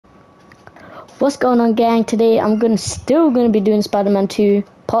What's going on, gang? Today I'm still gonna be doing Spider-Man 2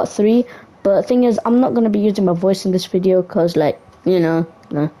 Part 3, but the thing is, I'm not gonna be using my voice in this video because, like, blah,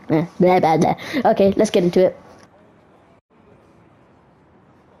 blah, blah. Okay, let's get into it.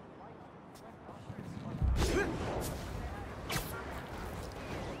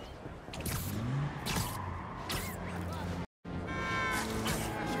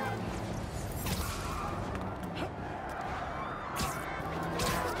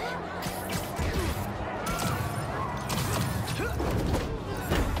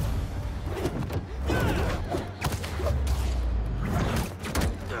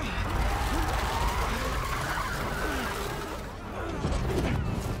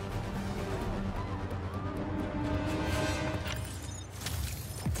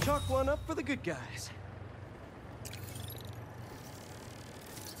 Chalk one up for the good guys.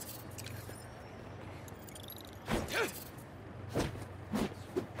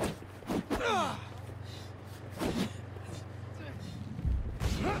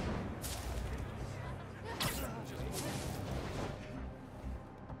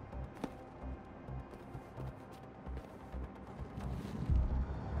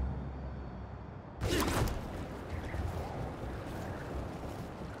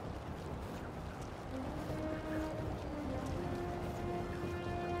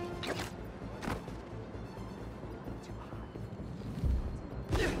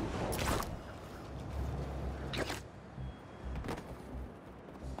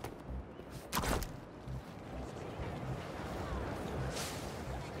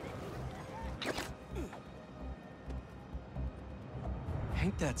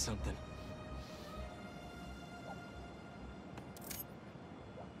 Ain't that something?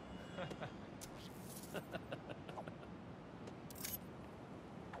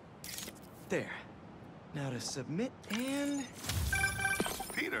 There. Now to submit and...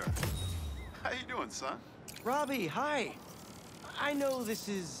 Peter, how you doing, son? Robbie, hi. I know this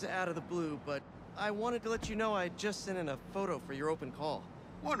is out of the blue, but I wanted to let you know I just sent in a photo for your open call.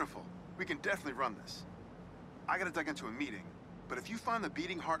 Wonderful. We can definitely run this. I gotta duck into a meeting, but if you find the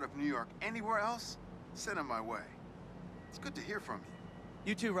beating heart of New York anywhere else, send it my way. It's good to hear from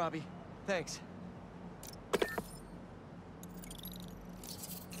you. You too, Robbie. Thanks.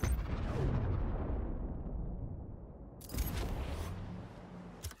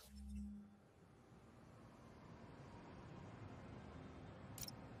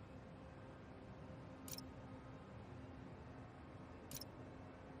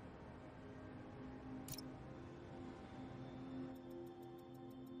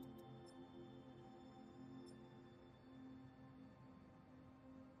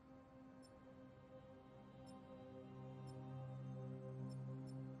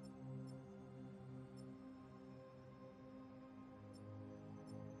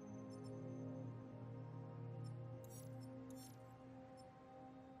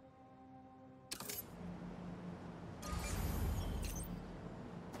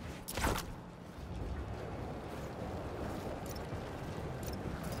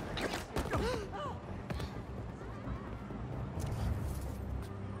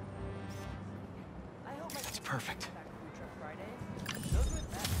 That's perfect.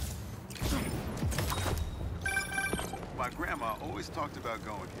 My grandma always talked about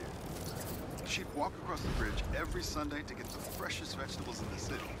going here. She'd walk across the bridge every Sunday to get the freshest vegetables in the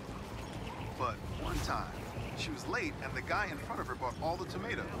city. But one time, she was late and the guy in front of her bought all the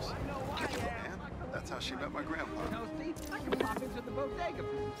tomatoes. And that's how she met my grandpa. Toasty, I can pop into the bodega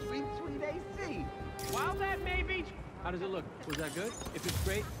for some sweet, sweet AC. While that may be... How does it look? Was that good? If it's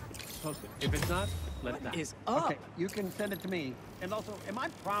great, post it. If it's not, let it die. Is up. Okay, you can send it to me. And also, am I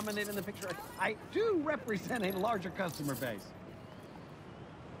prominent in the picture? I do represent a larger customer base.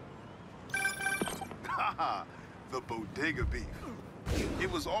 Haha, the bodega beef.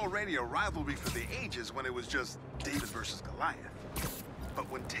 It was already a rivalry for the ages when it was just David versus Goliath. But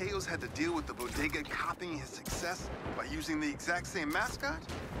when Teos had to deal with the bodega copying his success by using the exact same mascot,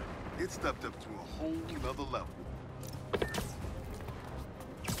 it stepped up to a whole nother level.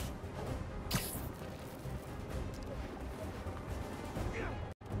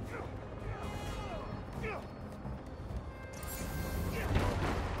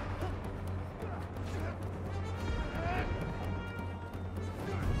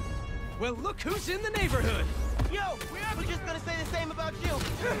 Well, look who's in the neighborhood! Yo, we're just gonna say the same about you.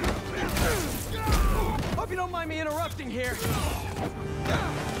 Hope you don't mind me interrupting here.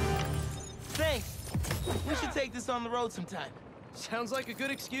 Thanks. We should take this on the road sometime. Sounds like a good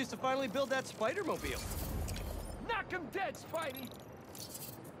excuse to finally build that Spider-Mobile. Knock him dead, Spidey!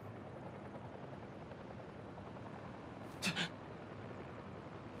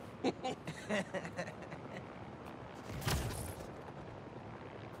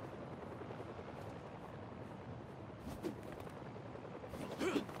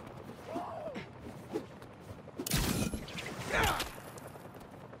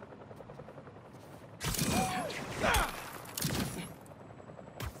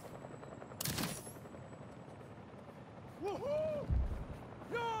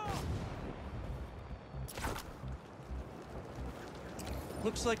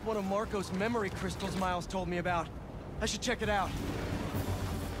 Looks like one of Marco's memory crystals Miles told me about. I should check it out.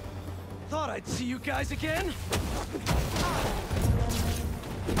 Thought I'd see you guys again.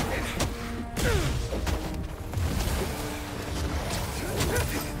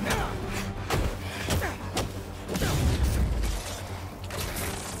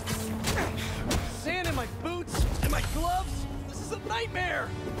 Sand in my boots and my gloves. This is a nightmare.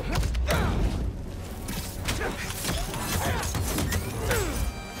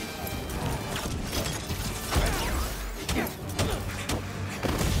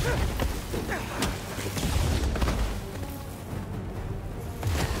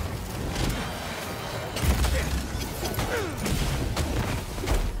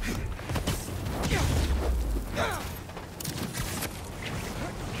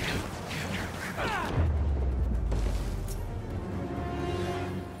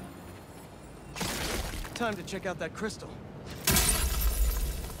 Time to check out that crystal.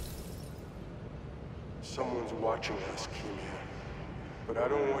 Someone's watching us, Keemia. But I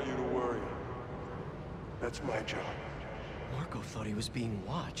don't want you to worry. That's my job. Marco thought he was being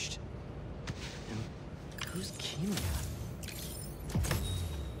watched. And who's Keemia?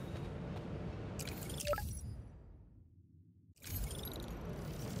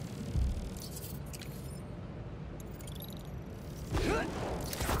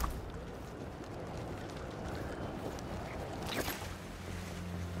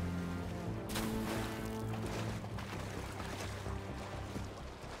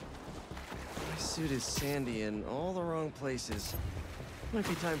 My suit is sandy in all the wrong places. Might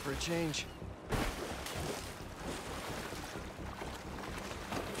be time for a change.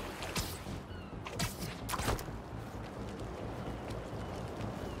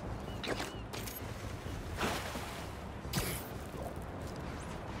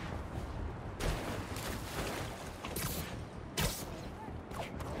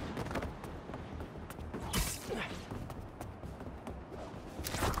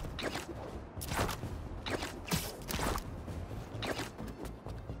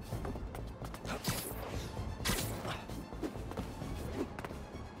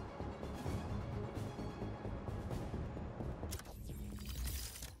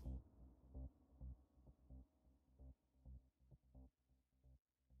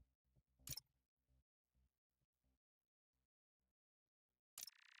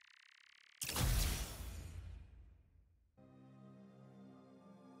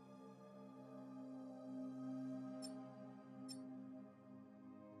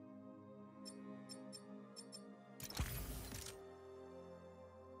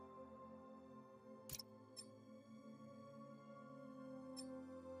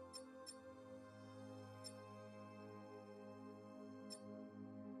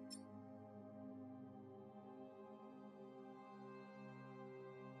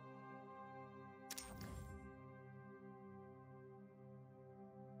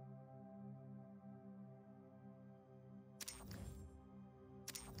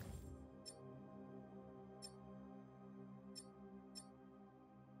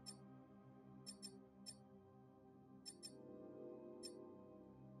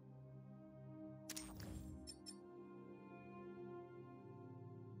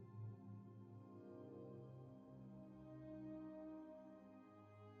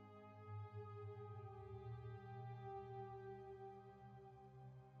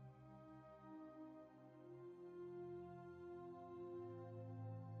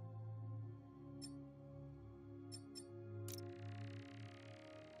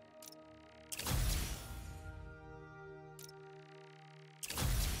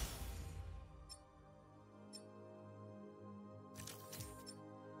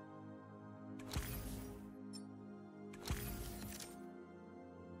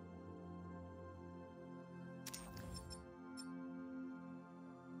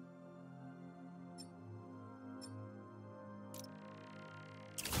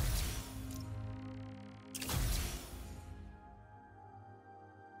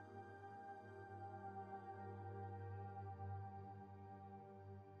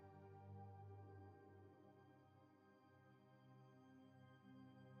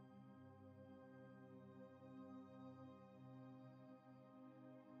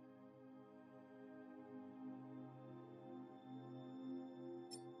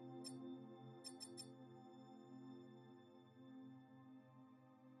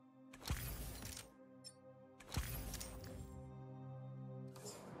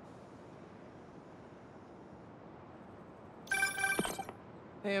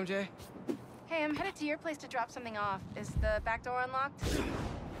 Hey, MJ. Hey, I'm headed to your place to drop something off. Is the back door unlocked?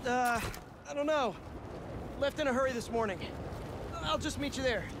 I don't know. Left in a hurry this morning. I'll just meet you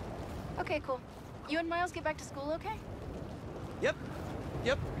there. Okay, cool. You and Miles get back to school okay? Yep.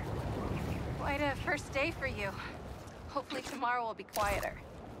 Yep. Quite a first day for you. Hopefully tomorrow will be quieter.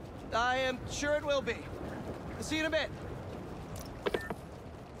 I am sure it will be. I'll see you in a bit.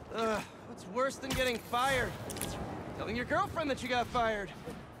 What's worse than getting fired? Telling your girlfriend that you got fired.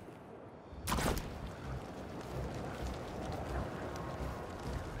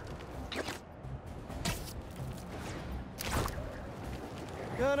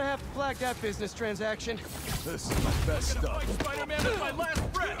 Gonna have to flag that business transaction. This is my best stuff. Spider-Man with my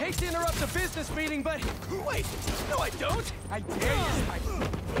last breath! Hate to interrupt a business meeting, but wait, no I don't. I dare you,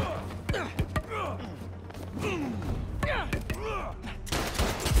 Spider-Man.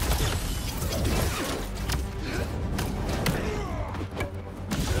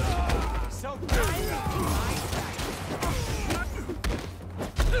 So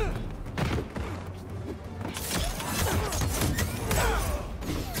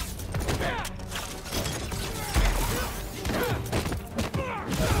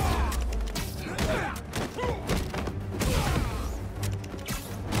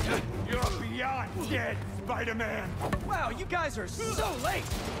You're beyond dead, Spider-Man! Wow, you guys are so late.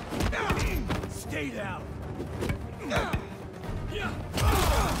 Stay down!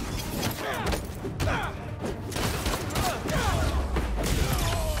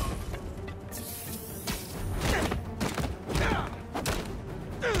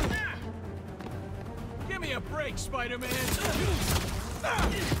 give me a break, Spider-Man!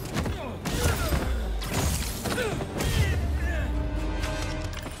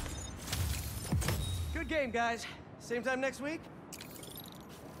 Good game, guys. Same time next week?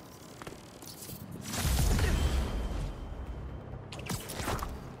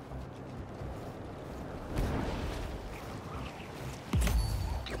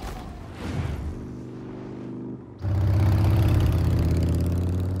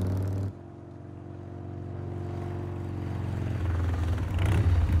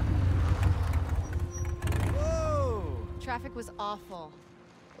 Whoa! Traffic was awful.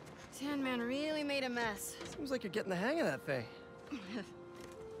 Tan Man really made a mess. Seems like you're getting the hang of that thing.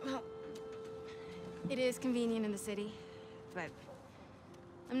 Well, it is convenient in the city, but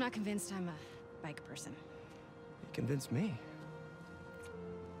I'm not convinced I'm a bike person. You convinced me.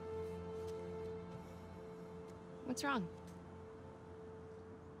 What's wrong?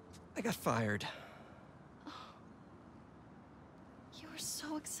 I got fired. You were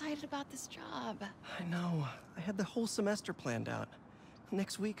so excited about this job. I know. I had the whole semester planned out.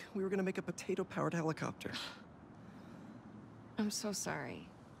 Next week, we were gonna make a potato-powered helicopter. I'm so sorry.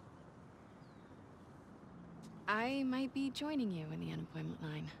 I might be joining you in the unemployment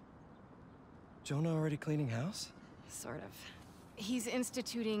line. Jonah already cleaning house? Sort of. He's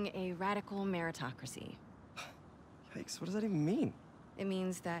instituting a radical meritocracy. Yikes, what does that even mean? It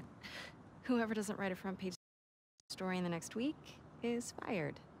means that whoever doesn't write a front page story in the next week is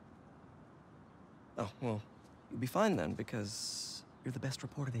fired. Oh, well, you'll be fine then, because you're the best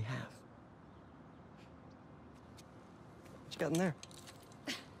reporter they have. What you got in there?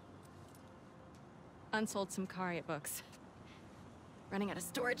 Unsold Symkaria books. Running out of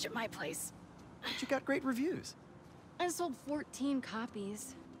storage at my place. But you got great reviews. I sold 14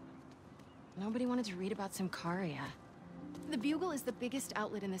 copies. Nobody wanted to read about Symkaria. The Bugle is the biggest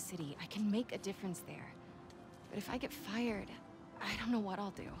outlet in the city. I can make a difference there. But if I get fired, I don't know what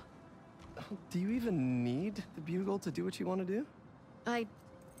I'll do. Do you even need the Bugle to do what you want to do? I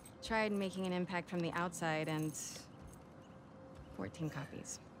tried making an impact from the outside and 14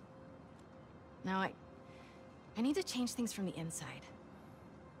 copies. Now I need to change things from the inside.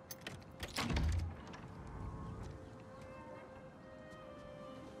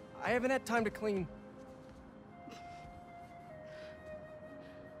 I haven't had time to clean.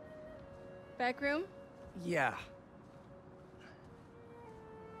 Back room? Yeah.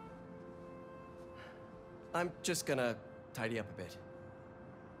 I'm just gonna tidy up a bit.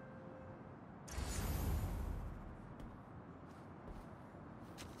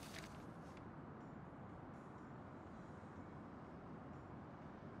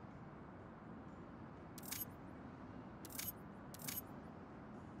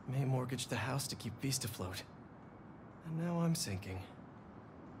 May mortgaged the house to keep Beast afloat. And now I'm sinking.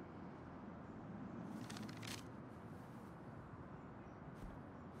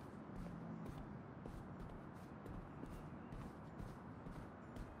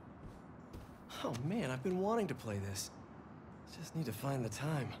 Oh man, I've been wanting to play this. Just need to find the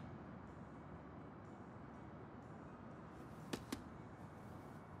time.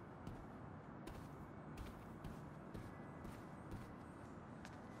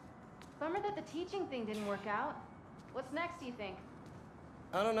 teaching thing didn't work out. What's next, do you think?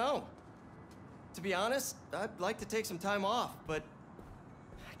 I don't know. To be honest, I'd like to take some time off, but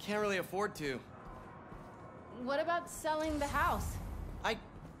I can't really afford to. What about selling the house? I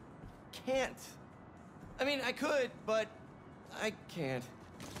can't. I mean, I could, but I can't.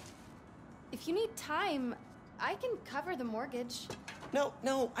 If you need time, I can cover the mortgage.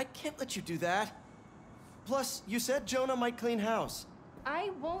 No, I can't let you do that. Plus, you said Jonah might clean house.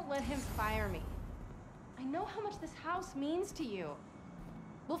 I won't let him fire me. I know how much this house means to you.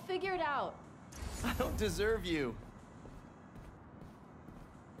 We'll figure it out. I don't deserve you.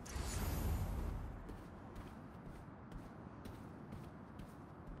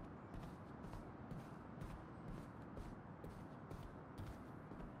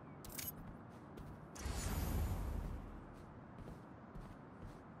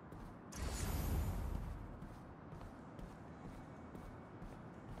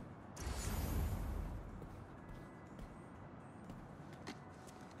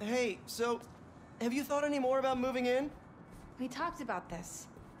 Hey, so, have you thought any more about moving in? We talked about this.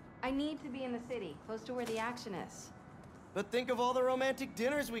 I need to be in the city, close to where the action is. But think of all the romantic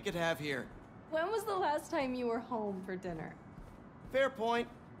dinners we could have here. When was the last time you were home for dinner? Fair point.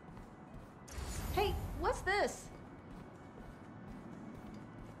 Hey, what's this?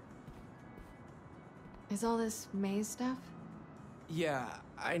 Is all this May's stuff? Yeah,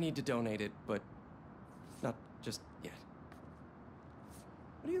 I need to donate it, but not just yet.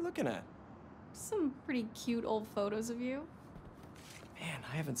 What are you looking at? Some pretty cute old photos of you. Man,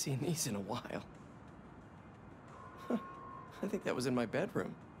 I haven't seen these in a while. Huh. I think that was in my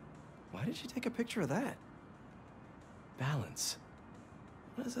bedroom. Why did she take a picture of that? Balance.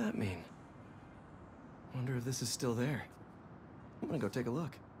 What does that mean? Wonder if this is still there. I'm gonna go take a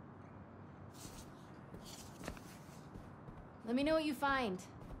look. Let me know what you find.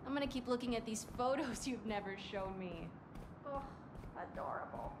 I'm gonna keep looking at these photos you've never shown me. Oh,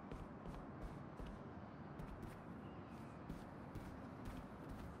 adorable.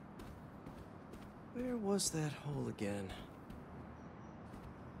 Where was that hole again?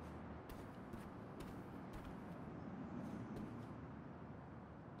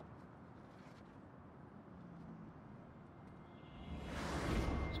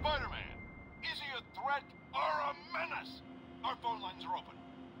 Spider-Man, is he a threat or a menace? Our phone lines are open.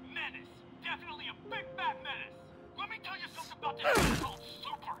 Menace. Definitely a big fat menace. Let me tell you something about this thing called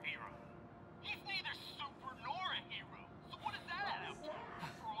superhero. He's neither super nor a hero. So what is that add up to? A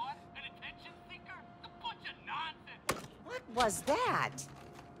fraud? An attention seeker? A bunch of nonsense. What was that?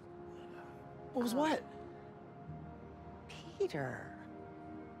 What was what? Peter.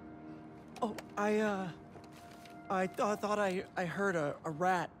 Oh, I thought I heard a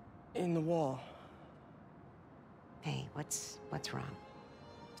rat in the wall. Hey, what's wrong?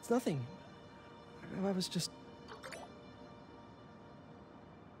 It's nothing. I was just...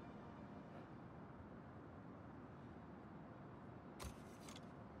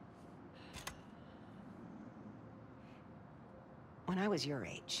 When I was your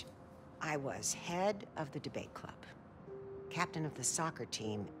age, I was head of the debate club, captain of the soccer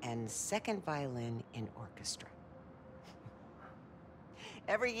team, and second violin in orchestra.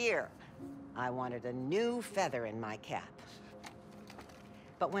 Every year, I wanted a new feather in my cap.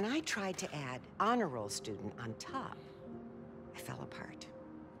 But when I tried to add honor roll student on top, I fell apart.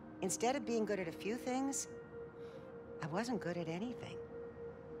 Instead of being good at a few things, I wasn't good at anything.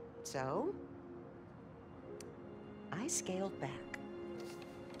 So, I scaled back.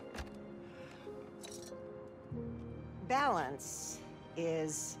 Balance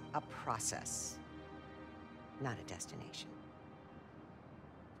is a process, not a destination.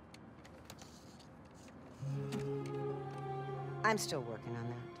 I'm still working on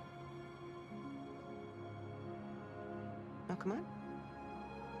that. Oh, come on.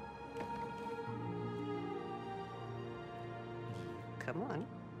 Come on.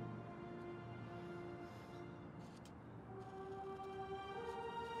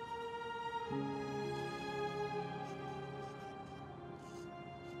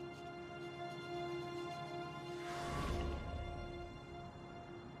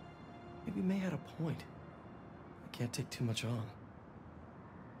 Maybe May had a point. I can't take too much on.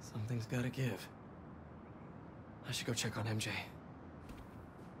 Something's gotta give. I should go check on MJ.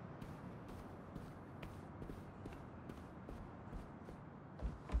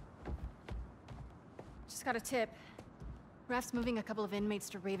 Just got a tip. Raph's moving a couple of inmates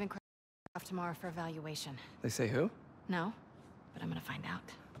to Ravencroft tomorrow for evaluation. They say who? No, but I'm gonna find out.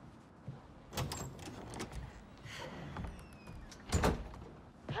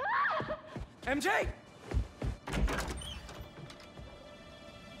 MJ!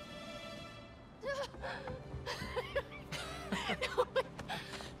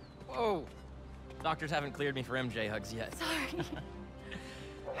 Whoa! Doctors haven't cleared me for MJ hugs yet. Sorry.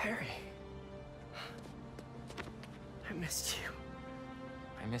 Harry. I missed you.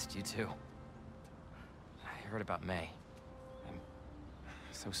 I missed you too. I heard about May. I'm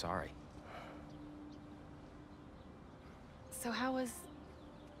so sorry. So how was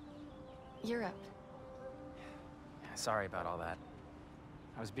Europe? Sorry about all that.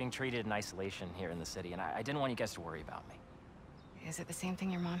 I was being treated in isolation here in the city, and I didn't want you guys to worry about me. Is it the same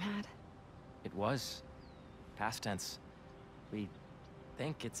thing your mom had? It was. Past tense. We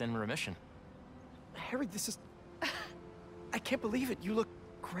think it's in remission. Harry, this is... I can't believe it. You look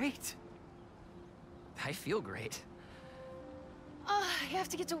great. I feel great. I have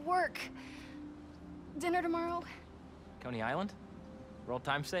to get to work. Dinner tomorrow? Coney Island? For old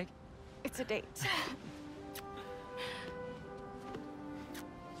time's sake? It's a date.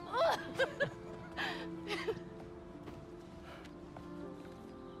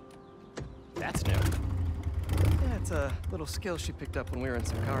 That's new. Yeah, it's a little skill she picked up when we were in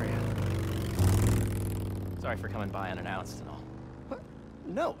Sakaria. Sorry for coming by unannounced and all. What?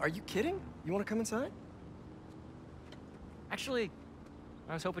 No, are you kidding? You want to come inside? Actually,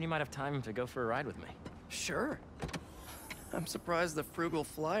 I was hoping you might have time to go for a ride with me. Sure. I'm surprised the Frugal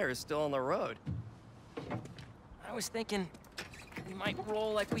Flyer is still on the road. I was thinking we might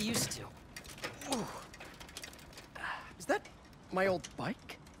roll like we used to. Ooh. Is that my old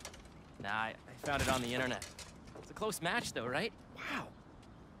bike? Nah, I found it on the internet. It's a close match though, right? Wow.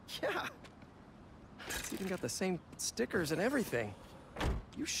 Yeah. It's even got the same stickers and everything.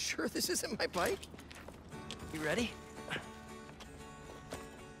 You sure this isn't my bike? You ready?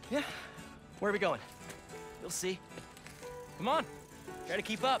 Yeah. Where are we going? You'll see. Come on. Try to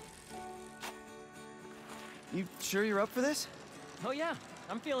keep up. You sure you're up for this? Oh yeah,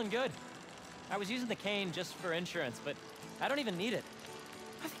 I'm feeling good. I was using the cane just for insurance, but I don't even need it.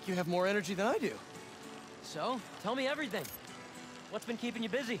 I think you have more energy than I do. So, tell me everything. What's been keeping you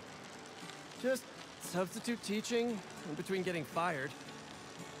busy? Just substitute teaching in between getting fired.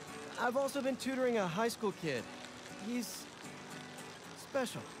 I've also been tutoring a high school kid. He's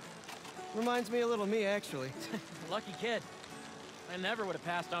special. Reminds me a little of me, actually. Lucky kid. I never would have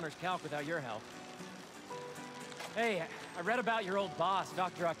passed honors calc without your help. Hey, I read about your old boss,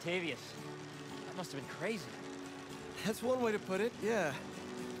 Dr. Octavius. That must have been crazy. That's one way to put it, yeah.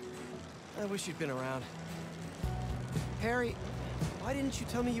 I wish you'd been around. Harry, why didn't you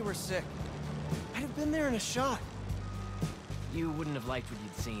tell me you were sick? I'd have been there in a shot. You wouldn't have liked what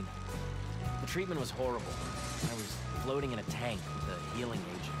you'd seen. The treatment was horrible. I was floating in a tank with a healing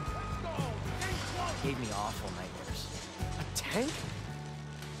agent. It gave me awful nightmares. A tank?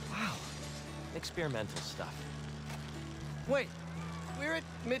 Wow. Experimental stuff. Wait, we're at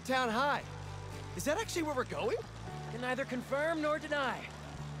Midtown High. Is that actually where we're going? Can neither confirm nor deny.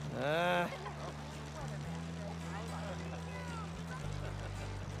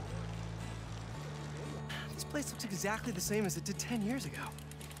 This place looks exactly the same as it did 10 years ago.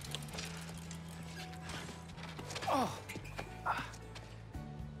 Oh.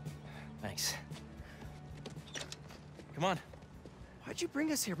 Thanks. Come on. Why'd you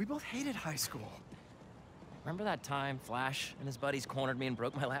bring us here? We both hated high school. Remember that time Flash and his buddies cornered me and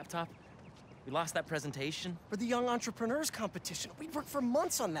broke my laptop? We lost that presentation. For the Young Entrepreneurs Competition. We'd worked for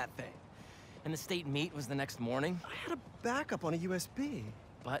months on that thing. And the state meet was the next morning. I had a backup on a USB.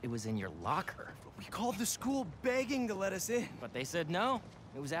 But it was in your locker. We called the school begging to let us in. But they said no.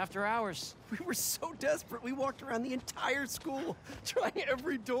 It was after hours. We were so desperate, we walked around the entire school, trying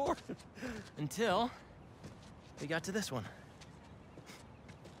every door. Until we got to this one.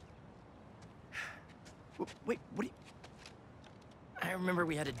 Wait, what do you... I remember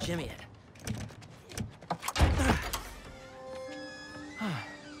we had to jimmy it.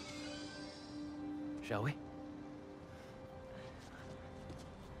 Shall we?